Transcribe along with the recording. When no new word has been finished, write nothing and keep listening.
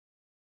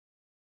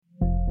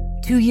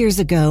2 years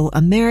ago,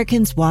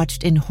 Americans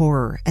watched in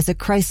horror as a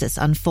crisis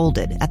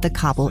unfolded at the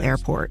Kabul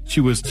airport.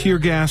 She was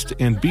tear-gassed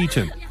and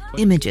beaten.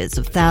 Images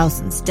of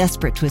thousands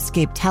desperate to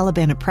escape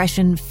Taliban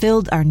oppression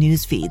filled our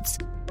news feeds.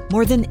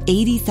 More than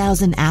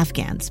 80,000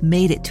 Afghans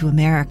made it to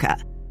America.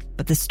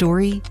 But the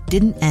story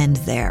didn't end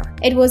there.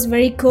 It was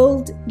very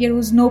cold. There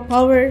was no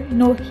power,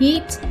 no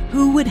heat.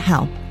 Who would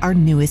help our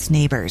newest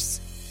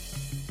neighbors?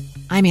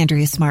 I'm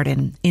Andrea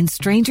Smartin. In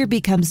Stranger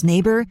Becomes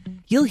Neighbor,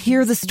 you'll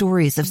hear the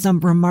stories of some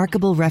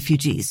remarkable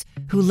refugees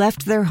who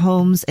left their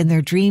homes and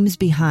their dreams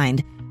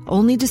behind,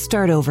 only to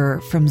start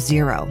over from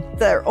zero.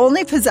 Their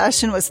only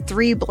possession was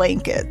 3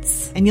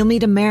 blankets. And you'll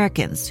meet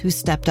Americans who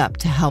stepped up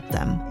to help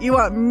them. You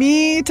want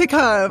me to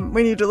come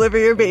when you deliver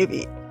your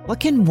baby. What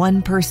can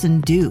one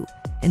person do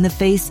in the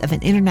face of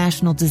an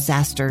international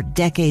disaster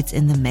decades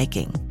in the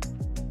making?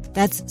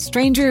 That's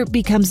Stranger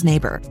Becomes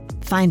Neighbor.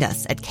 Find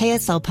us at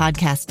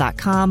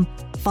kslpodcast.com.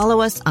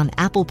 Follow us on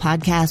Apple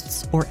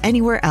Podcasts or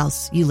anywhere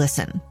else you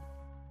listen.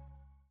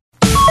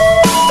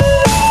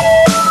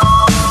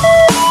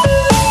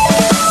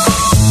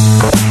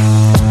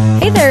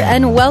 Hey there,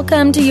 and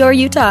welcome to Your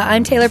Utah.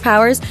 I'm Taylor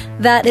Powers.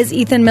 That is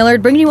Ethan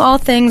Millard, bringing you all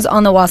things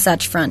on the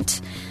Wasatch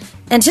Front.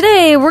 And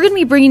today, we're going to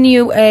be bringing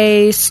you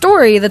a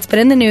story that's been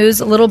in the news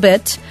a little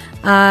bit.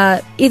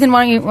 Ethan,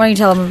 why don't you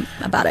tell them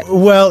about it?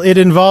 Well, it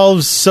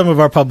involves some of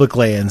our public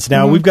lands.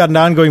 Now, we've got an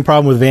ongoing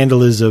problem with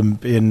vandalism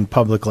in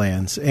public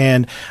lands.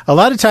 And a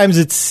lot of times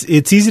it's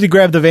easy to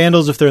grab the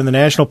vandals if they're in the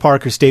national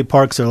park or state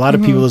parks. There are a lot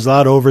of people, there's a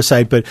lot of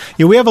oversight. But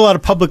we have a lot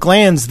of public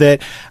lands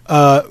that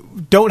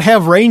don't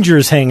have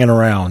rangers hanging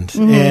around.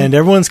 And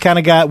everyone's kind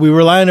of we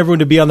rely on everyone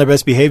to be on their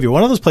best behavior.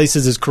 One of those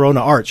places is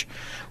Corona Arch,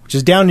 which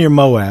is down near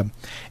Moab.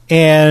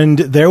 And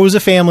there was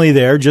a family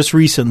there just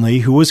recently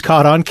who was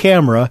caught on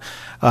camera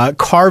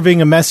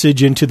carving a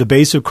message into the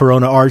base of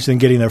Corona Arch and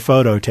getting their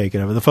photo taken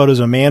of it. The photo's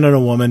a man and a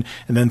woman,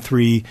 and then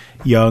 2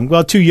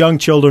 young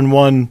children,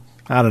 one,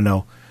 I don't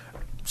know,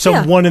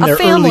 one in their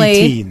early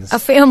teens. A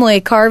family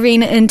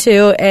carving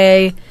into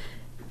a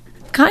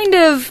kind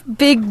of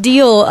big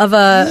deal of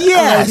a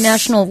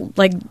national,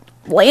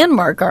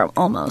 landmark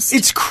almost.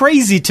 It's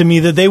crazy to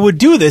me that they would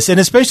do this, and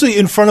especially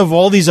in front of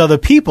all these other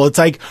people. It's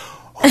like,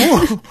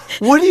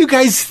 what are you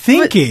guys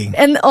thinking?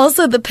 And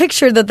also the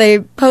picture that they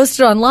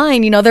posted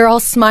online, they're all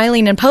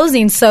smiling and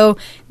posing, so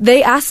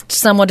they asked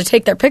someone to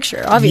take their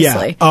picture,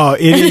 obviously. Yeah. Oh,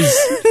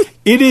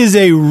 it is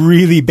a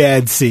really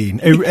bad scene.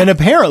 And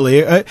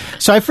apparently,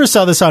 so I first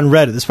saw this on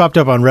Reddit. This popped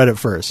up on Reddit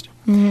first.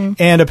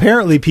 And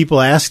apparently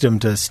people asked them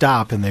to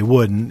stop, and they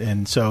wouldn't.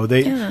 And so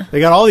they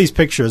got all these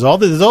pictures,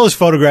 there's all this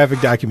photographic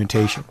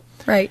documentation.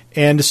 Right.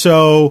 And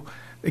so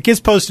it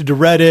gets posted to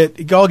Reddit.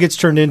 It all gets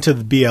turned into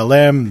the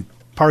BLM,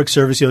 Park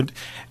Service.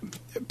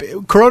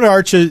 Corona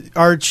Arch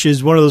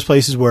is one of those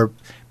places where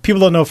people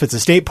don't know if it's a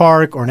state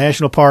park or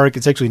national park.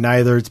 It's actually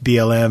neither. It's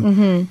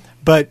BLM.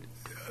 But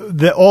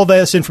all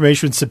this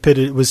information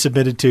was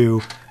submitted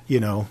to,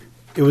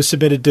 it was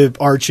submitted to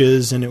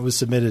Arches, and it was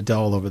submitted to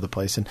all over the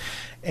place.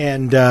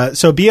 And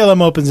so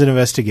BLM opens an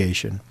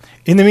investigation.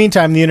 In the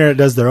meantime, the internet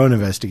does their own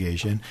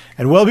investigation.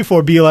 And well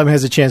before BLM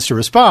has a chance to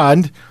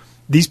respond,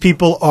 these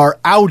people are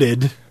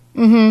outed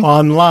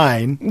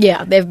online.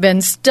 Yeah, they've been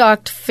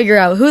stalked, figure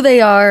out who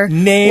they are,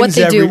 names, what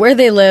they do, where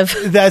they live.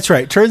 That's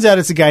right. Turns out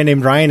it's a guy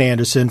named Ryan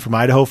Andersen from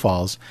Idaho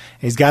Falls.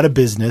 He's got a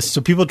business, so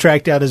people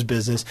track down his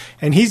business,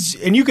 and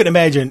you can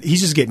imagine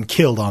he's just getting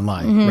killed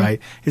online, right?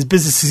 His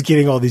business is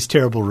getting all these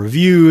terrible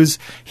reviews.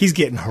 He's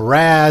getting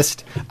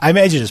harassed. I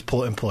imagine his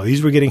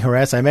employees were getting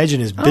harassed. I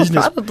imagine his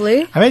business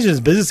probably. I imagine his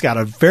business got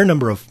a fair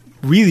number of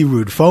really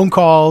rude phone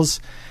calls.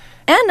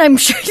 And I'm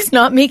sure he's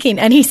not making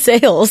any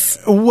sales.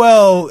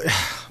 Well,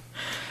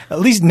 at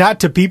least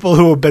not to people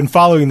who have been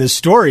following this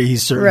story.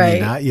 He's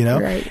certainly not,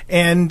 Right.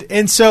 And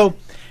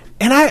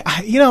I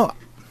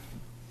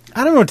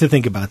don't know what to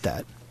think about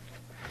that.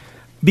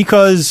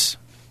 Because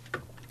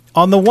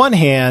on the one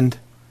hand,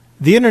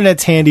 the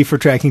internet's handy for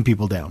tracking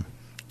people down.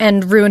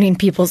 And ruining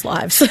people's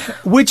lives.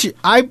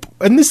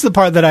 And this is the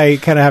part that I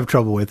kind of have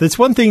trouble with. It's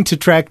one thing to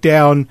track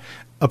down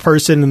a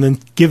person and then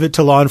give it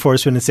to law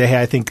enforcement and say,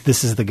 hey, I think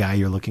this is the guy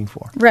you're looking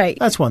for. Right.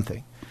 That's one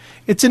thing.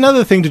 It's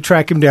another thing to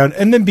track him down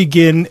and then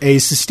begin a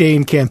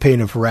sustained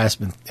campaign of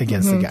harassment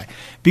against the guy.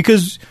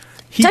 Because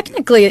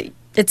technically,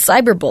 it's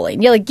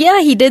cyberbullying. You're like,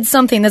 he did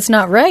something that's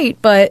not right,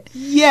 but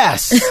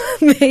yes,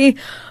 they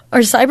are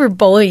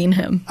cyberbullying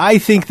him. I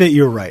think that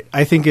you're right.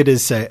 I think it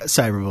is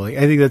cyberbullying.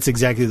 I think that's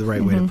exactly the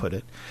right way to put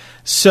it.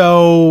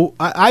 So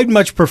I'd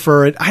much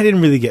prefer it. I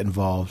didn't really get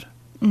involved.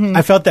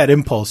 I felt that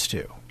impulse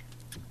to.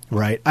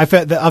 Right. I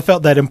felt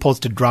that impulse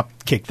to drop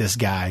kick this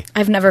guy.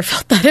 I've never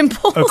felt that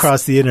impulse.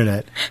 Across the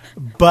internet.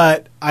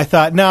 But I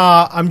thought,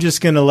 I'm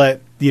just going to let,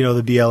 the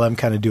BLM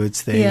kind of do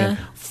its thing. Yeah.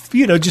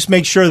 And, just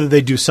make sure that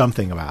they do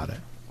something about it.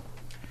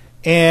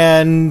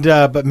 And,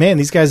 but man,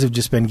 these guys have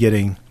just been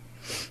getting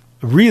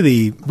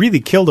really, really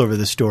killed over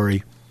this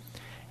story.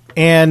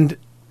 And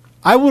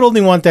I would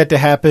only want that to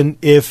happen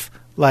if,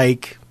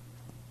 the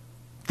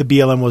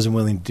BLM wasn't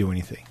willing to do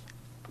anything.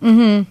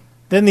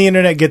 Then the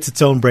internet gets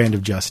its own brand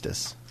of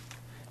justice.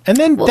 And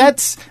then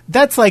that's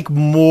like a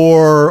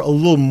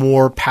little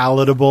more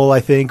palatable, I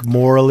think,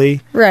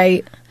 morally.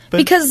 Right.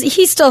 Because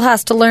he still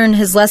has to learn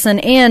his lesson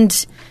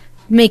and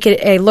make it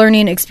a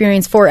learning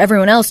experience for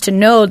everyone else to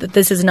know that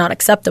this is not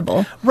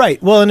acceptable.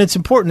 Right. Well, and it's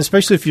important,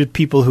 especially if you're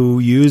people who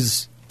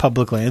use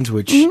public lands,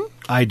 which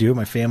I do,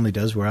 my family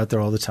does. We're out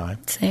there all the time.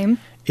 Same.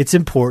 It's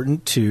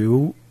important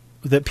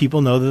that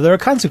people know that there are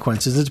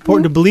consequences. It's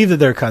important to believe that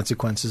there are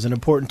consequences, and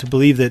important to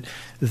believe that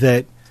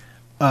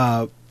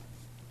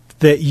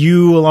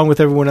you, along with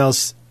everyone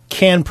else,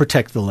 can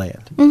protect the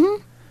land.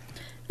 Mm-hmm.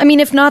 I mean,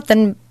 if not,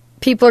 then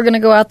people are going to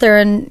go out there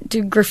and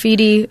do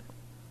graffiti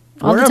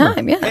all the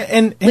time. Yeah,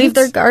 and leave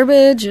their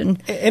garbage,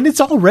 and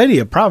it's already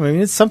a problem. I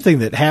mean, it's something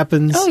that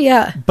happens. Oh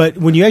yeah. But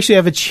when you actually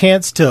have a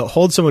chance to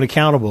hold someone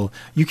accountable,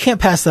 you can't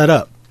pass that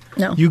up.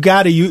 No, you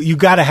gotta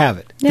have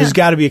it. Yeah. There's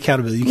got to be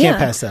accountability. You can't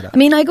pass that up. I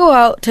mean, I go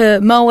out to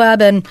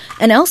Moab and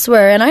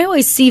elsewhere, and I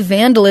always see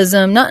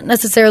vandalism, not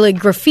necessarily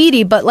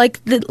graffiti, but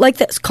like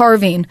this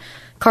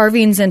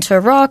carvings into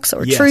rocks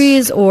or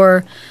trees.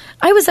 Or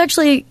I was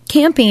actually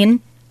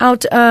camping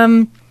out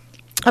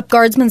up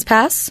Guardsman's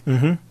Pass,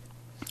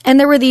 and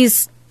there were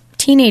these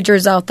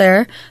teenagers out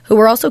there who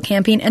were also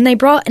camping, and they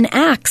brought an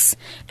axe,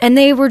 and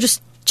they were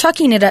just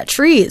chucking it at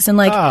trees and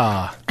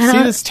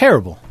that's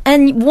terrible.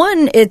 And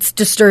one, it's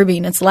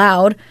disturbing, it's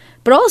loud,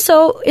 but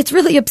also it's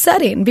really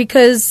upsetting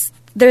because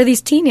there are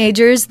these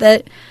teenagers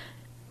that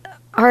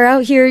are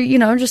out here,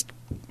 just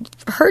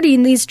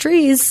hurting these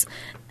trees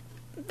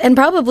and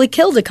probably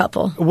killed a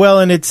couple. Well,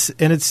 and it's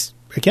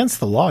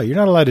against the law. You're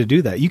not allowed to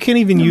do that. You can't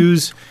even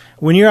use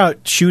when you're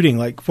out shooting.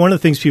 Like one of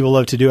the things people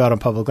love to do out on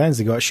public lands,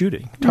 they go out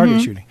shooting,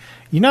 target shooting.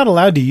 You're not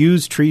allowed to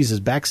use trees as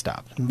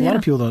backstop. A lot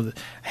of people don't.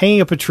 Hang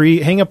up a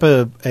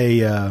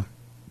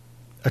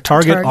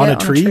target on a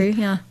tree.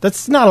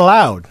 That's not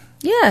allowed.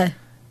 Yeah.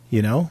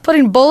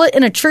 Putting a bullet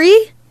in a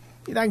tree?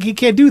 You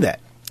can't do that.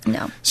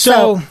 No.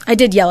 So I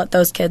did yell at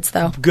those kids,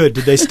 though. Good.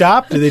 Did they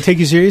stop? Did they take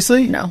you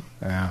seriously? No.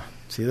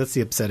 See, that's the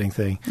upsetting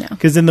thing.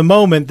 Because in the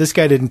moment, this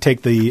guy didn't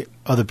take the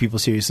other people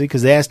seriously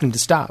because they asked him to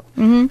stop.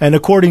 And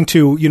according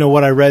to,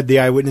 what I read, the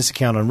eyewitness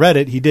account on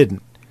Reddit, he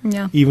didn't.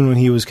 Yeah. Even when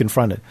he was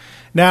confronted.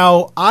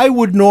 Now, I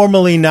would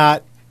normally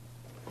not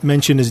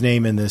mention his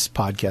name in this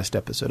podcast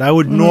episode. I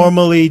would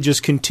normally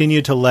just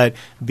continue to let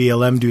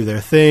BLM do their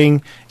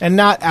thing and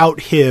not out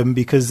him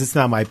because it's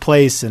not my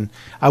place and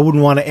I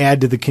wouldn't want to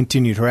add to the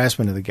continued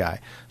harassment of the guy.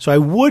 So I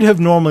would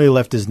have normally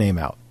left his name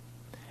out.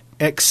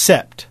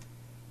 Except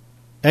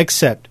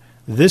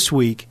this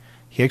week,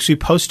 he actually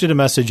posted a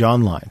message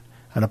online,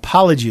 an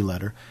apology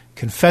letter,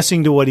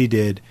 confessing to what he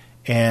did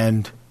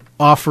and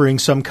offering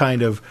some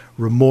kind of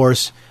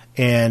remorse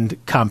and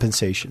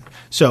compensation.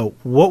 So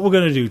what we're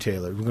going to do,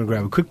 Taylor, we're going to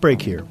grab a quick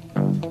break here.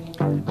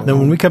 Then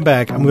when we come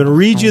back, I'm going to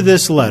read you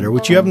this letter,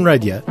 which you haven't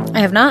read yet.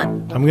 I have not.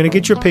 I'm going to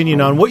get your opinion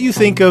on what you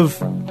think of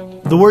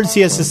the words he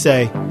has to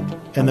say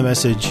and the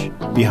message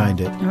behind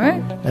it. All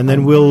right. And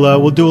then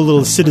we'll do a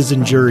little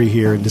citizen jury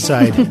here and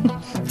decide.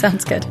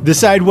 Sounds good.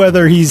 Decide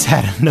whether he's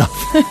had enough.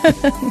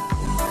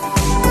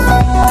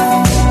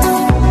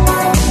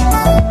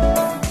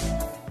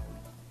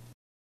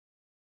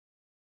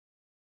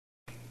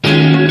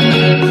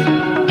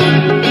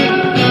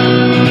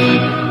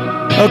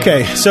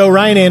 Okay, so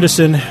Ryan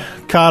Andersen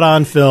caught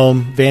on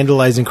film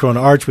vandalizing Corona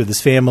Arch with his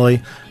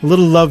family. A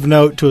little love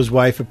note to his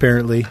wife,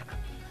 apparently.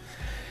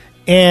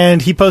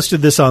 And he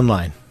posted this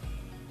online.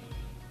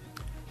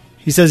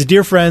 He says,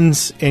 "Dear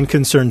friends and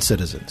concerned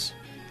citizens."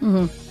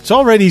 So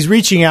already he's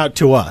reaching out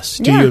to us,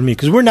 to you and me,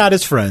 because we're not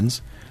his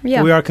friends.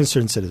 Yeah. We are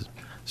concerned citizens.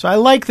 So I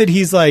like that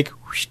he's like,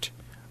 whoosh,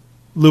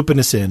 looping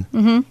us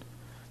in.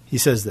 He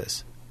says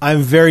this: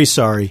 "I'm very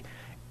sorry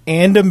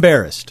and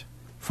embarrassed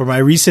for my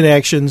recent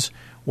actions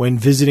when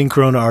visiting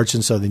Corona Arch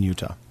in southern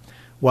Utah.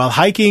 While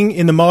hiking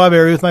in the Moab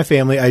area with my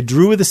family, I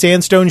drew with a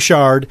sandstone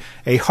shard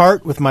a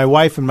heart with my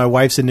wife and my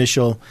wife's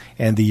initial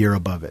and the year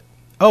above it."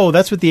 Oh,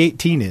 that's what the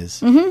 18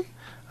 is.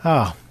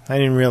 Oh, I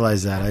didn't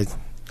realize that.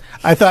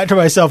 I thought to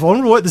myself, I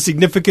wonder what the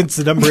significance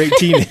of number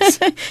 18 is.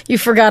 You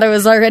forgot it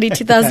was already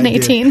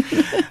 2018.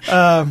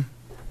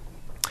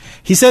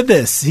 He said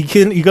this.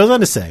 He goes on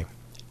to say,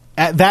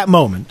 "At that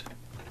moment,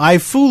 I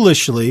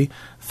foolishly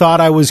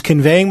thought I was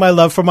conveying my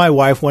love for my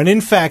wife when,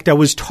 in fact, I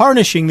was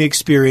tarnishing the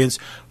experience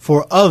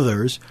for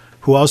others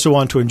who also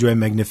want to enjoy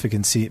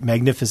magnificent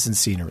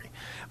scenery.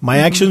 My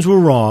actions were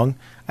wrong.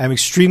 I am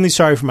extremely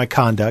sorry for my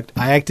conduct.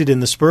 I acted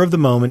in the spur of the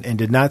moment and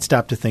did not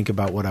stop to think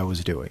about what I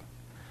was doing.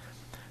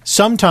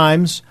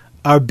 Sometimes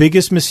our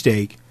biggest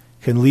mistake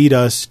can lead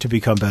us to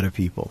become better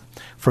people.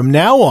 From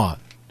now on,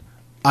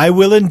 I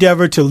will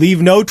endeavor to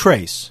leave no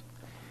trace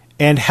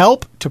and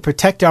help to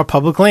protect our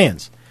public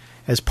lands.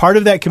 As part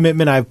of that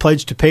commitment, I have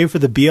pledged to pay for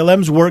the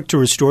BLM's work to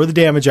restore the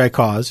damage I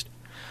caused.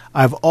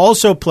 I've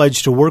also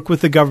pledged to work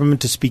with the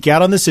government to speak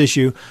out on this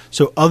issue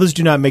so others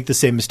do not make the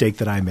same mistake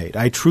that I made.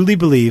 I truly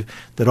believe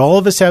that all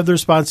of us have the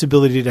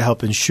responsibility to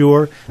help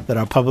ensure that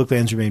our public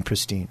lands remain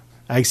pristine.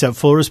 I accept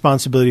full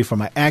responsibility for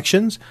my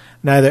actions.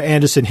 Neither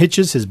Andersen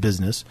Hitches, his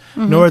business,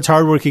 nor its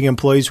hardworking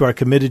employees who are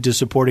committed to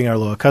supporting our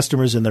loyal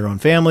customers and their own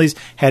families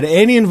had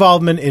any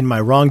involvement in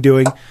my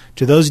wrongdoing.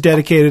 To those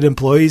dedicated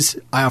employees,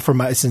 I offer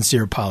my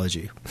sincere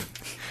apology.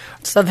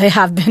 So they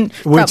have been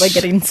probably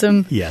getting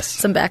some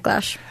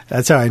backlash.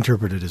 That's how I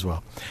interpret it as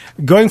well.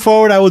 Going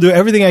forward, I will do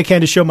everything I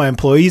can to show my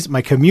employees,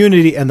 my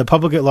community, and the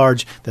public at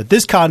large that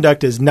this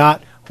conduct is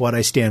not what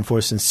I stand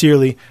for.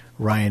 Sincerely,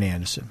 Ryan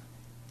Andersen.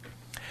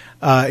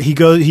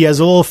 He has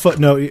a little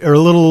footnote or a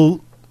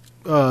little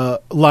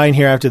line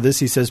here after this.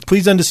 He says,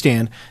 please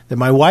understand that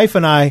my wife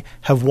and I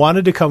have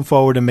wanted to come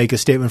forward and make a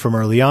statement from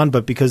early on,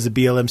 but because the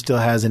BLM still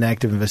has an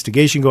active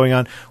investigation going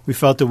on, we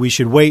felt that we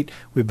should wait.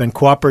 We've been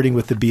cooperating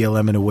with the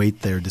BLM and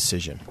await their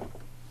decision.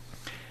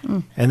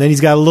 And then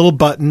he's got a little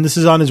button. This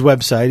is on his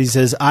website. He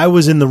says, I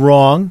was in the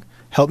wrong.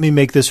 Help me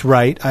make this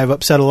right. I've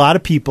upset a lot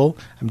of people.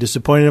 I'm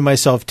disappointed in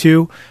myself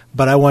too,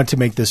 but I want to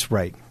make this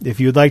right.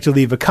 If you would like to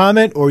leave a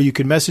comment, or you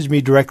can message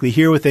me directly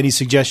here with any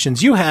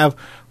suggestions you have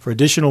for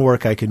additional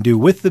work I can do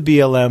with the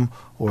BLM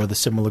or the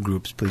similar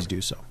groups, please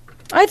do so.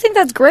 I think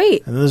that's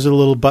great. And there's a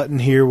little button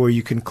here where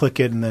you can click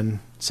it and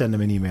then send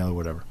them an email or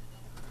whatever.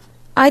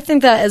 I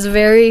think that is a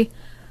very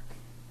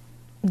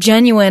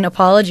genuine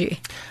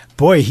apology.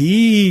 Boy,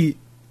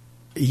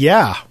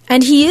 yeah.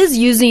 And he is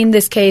using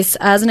this case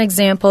as an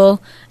example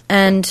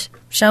and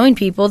showing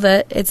people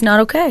that it's not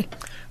okay.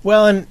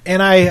 Well,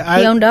 and I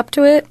he owned up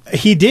to it.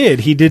 He did.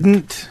 He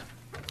didn't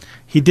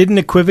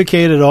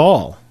equivocate at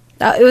all.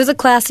 It was a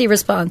classy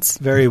response.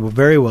 Very,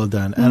 very well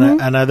done. Mm-hmm.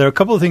 And there are a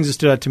couple of things that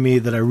stood out to me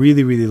that I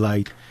really, really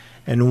liked.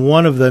 And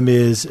one of them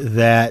is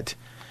that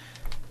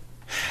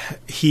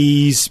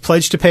he's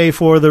pledged to pay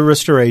for the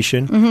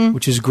restoration,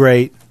 which is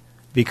great,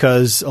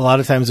 because a lot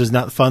of times there's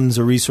not funds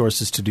or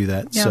resources to do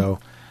that. Yeah. So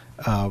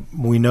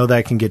we know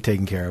that can get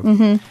taken care of.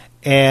 Mm-hmm.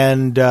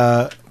 And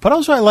but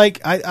also I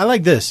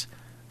like this.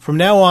 From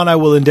now on, I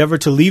will endeavor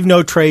to leave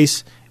no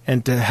trace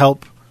and to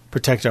help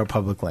protect our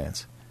public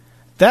lands.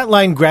 That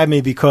line grabbed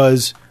me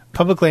because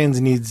public lands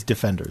needs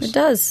defenders. It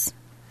does.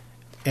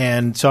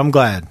 And so I'm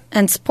glad.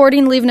 And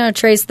supporting Leave No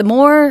Trace, the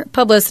more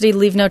publicity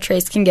Leave No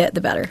Trace can get,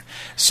 the better.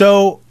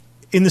 So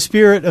in the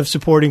spirit of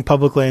supporting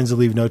public lands and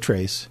Leave No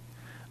Trace,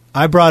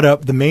 I brought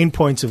up the main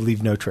points of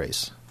Leave No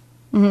Trace.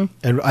 Mm-hmm.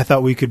 And I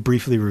thought we could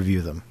briefly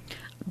review them.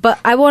 But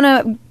I want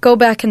to go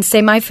back and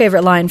say my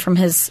favorite line from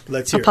his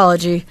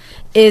apology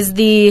is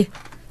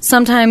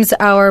sometimes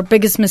our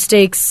biggest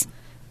mistakes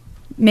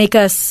make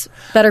us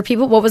better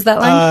people. What was that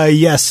line?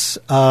 Yes.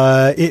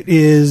 It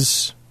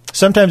is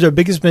sometimes our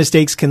biggest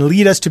mistakes can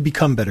lead us to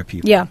become better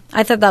people. Yeah.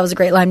 I thought that was a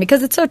great line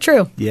because it's so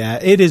true. Yeah,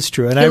 it is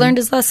true. And he learned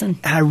his lesson.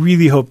 And I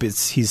really hope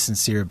he's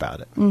sincere about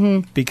it.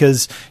 Mm-hmm.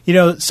 Because,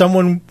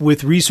 someone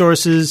with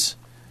resources,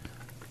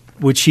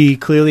 which he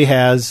clearly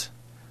has,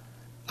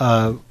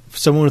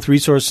 someone with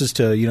resources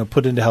to,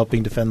 put into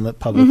helping defend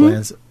public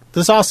lands,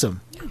 that's awesome.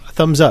 A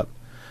thumbs up.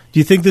 Do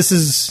you think this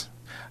is...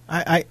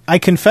 I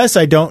confess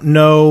I don't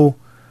know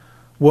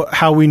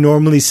how we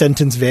normally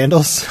sentence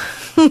vandals.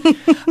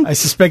 I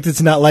suspect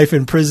it's not life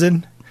in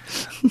prison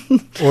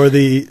or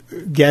the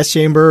gas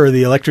chamber or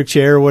the electric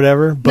chair or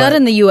whatever. But not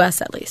in the U.S.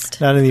 at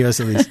least. Not in the U.S.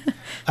 at least.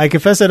 I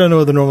confess I don't know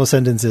what the normal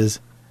sentence is,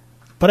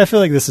 but I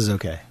feel like this is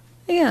okay.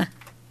 Yeah.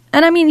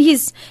 And I mean,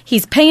 he's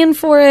paying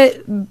for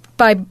it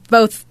by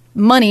both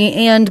money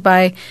and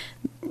by,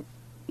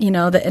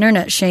 the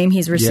internet shame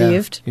he's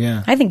received.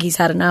 Yeah. I think he's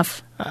had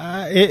enough.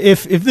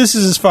 If this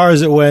is as far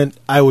as it went,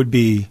 I would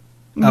be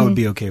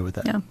okay with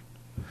that. Yeah.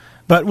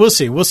 But we'll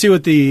see. We'll see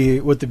what the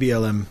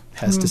BLM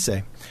has to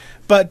say.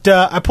 But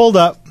I pulled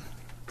up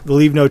the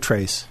Leave No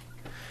Trace.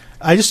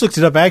 I just looked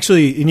it up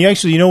actually, and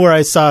you know where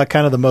I saw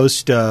kind of the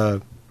most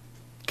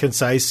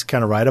concise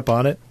kind of write up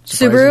on it.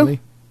 Subaru?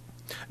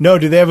 No,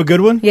 do they have a good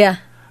one? Yeah.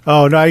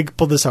 Oh no, I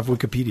pulled this off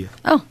Wikipedia.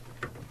 Oh.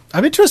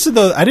 I'm interested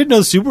though. I didn't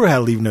know Subaru had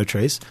Leave No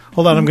Trace.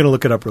 Hold on, I'm going to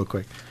look it up real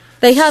quick.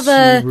 They have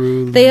a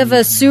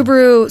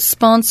Subaru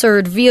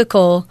sponsored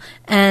vehicle,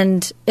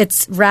 and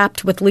it's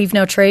wrapped with Leave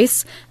No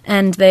Trace,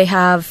 and they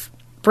have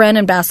brand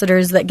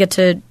ambassadors that get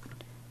to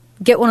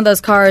get one of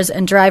those cars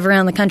and drive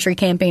around the country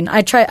camping.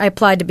 I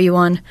applied to be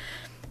one.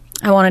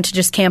 I wanted to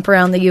just camp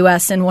around the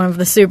U.S. in one of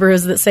the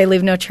Subarus that say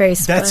Leave No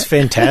Trace. That's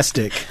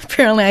fantastic.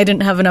 Apparently I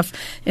didn't have enough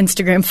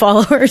Instagram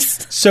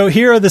followers. So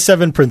here are the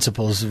 7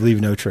 principles of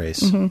Leave No Trace.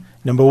 Mm-hmm.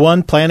 Number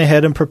 1, plan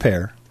ahead and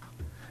prepare.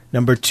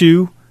 Number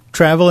 2,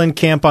 travel and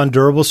camp on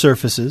durable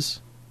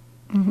surfaces.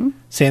 Mm-hmm.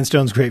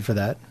 Sandstone's great for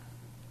that.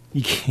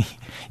 You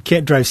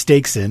can't drive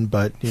stakes in,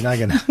 but you're not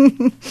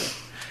going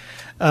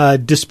to.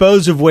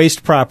 Dispose of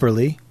waste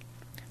properly.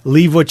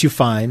 Leave what you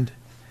find.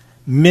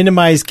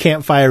 Minimize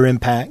campfire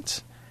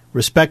impacts.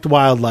 Respect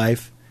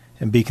wildlife.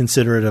 And be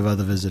considerate of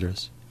other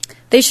visitors.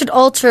 They should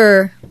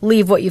alter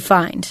leave what you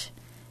find.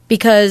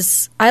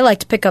 Because I like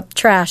to pick up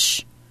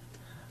trash.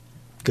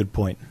 Good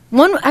point.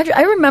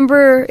 I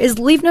remember is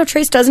Leave No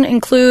Trace doesn't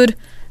include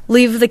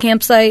leave the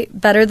campsite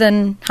better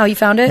than how you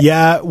found it?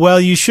 Yeah, well,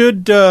 you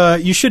should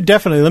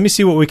definitely. Let me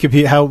see what if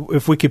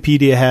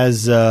Wikipedia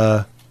has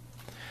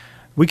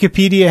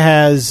Wikipedia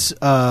has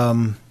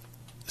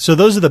so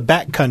those are the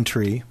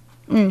backcountry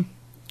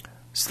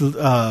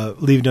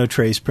leave no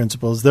trace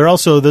principles.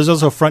 There's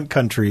also front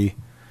country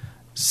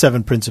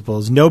 7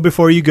 principles. Know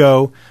before you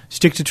go.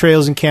 Stick to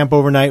trails and camp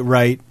overnight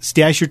right.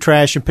 Stash your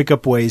trash and pick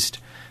up waste.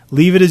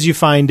 Leave it as you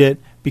find it.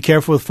 Be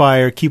careful with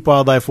fire. Keep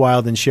wildlife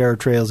wild and share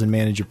trails and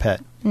manage your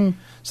pet.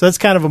 So that's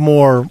kind of a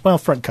more,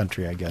 front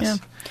country, I guess.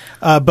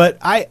 Yeah. But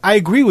I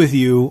agree with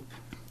you.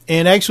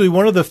 And actually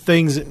one of the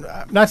things,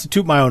 not to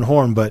toot my own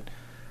horn, but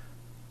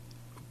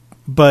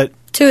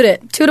toot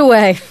it. Toot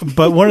away.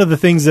 But one of the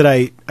things that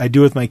I do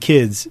with my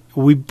kids,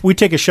 we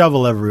take a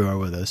shovel everywhere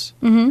with us.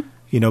 Mm-hmm.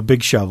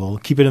 Big shovel,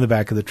 keep it in the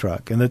back of the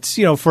truck. And that's,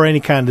 for any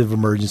kind of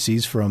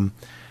emergencies from,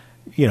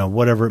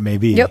 whatever it may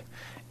be. Yep.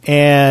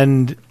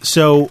 And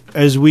so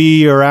as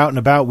we are out and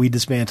about, we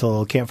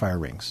dismantle campfire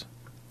rings.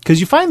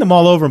 Because you find them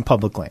all over in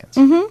public lands.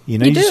 Mm-hmm.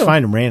 You just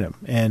find them random.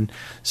 And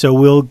so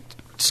we'll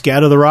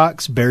scatter the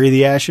rocks, bury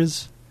the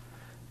ashes,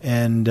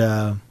 and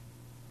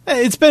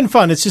it's been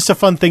fun. It's just a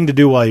fun thing to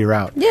do while you're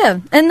out. Yeah,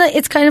 and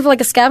it's kind of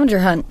like a scavenger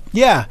hunt.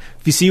 Yeah.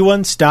 If you see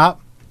one, stop.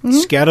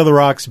 Scatter the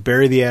rocks,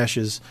 bury the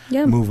ashes,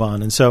 move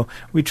on. And so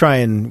we try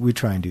and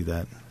do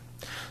that.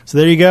 So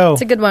there you go.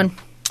 It's a good one.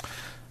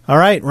 All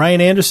right, Ryan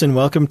Andersen,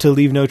 welcome to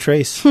Leave No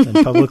Trace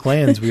in Public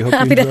Lands. We hope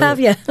happy you to have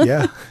you.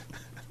 Yeah.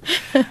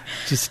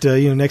 Just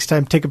next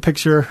time take a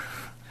picture,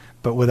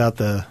 but without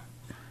the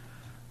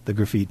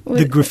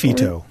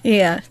graffito.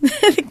 Yeah.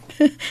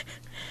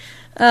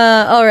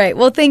 All right.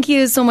 Well, thank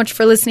you so much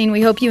for listening.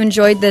 We hope you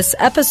enjoyed this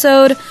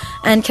episode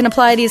and can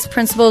apply these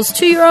principles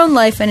to your own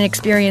life and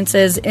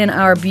experiences in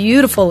our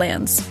beautiful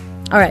lands.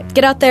 All right.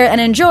 Get out there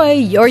and enjoy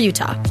your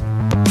Utah.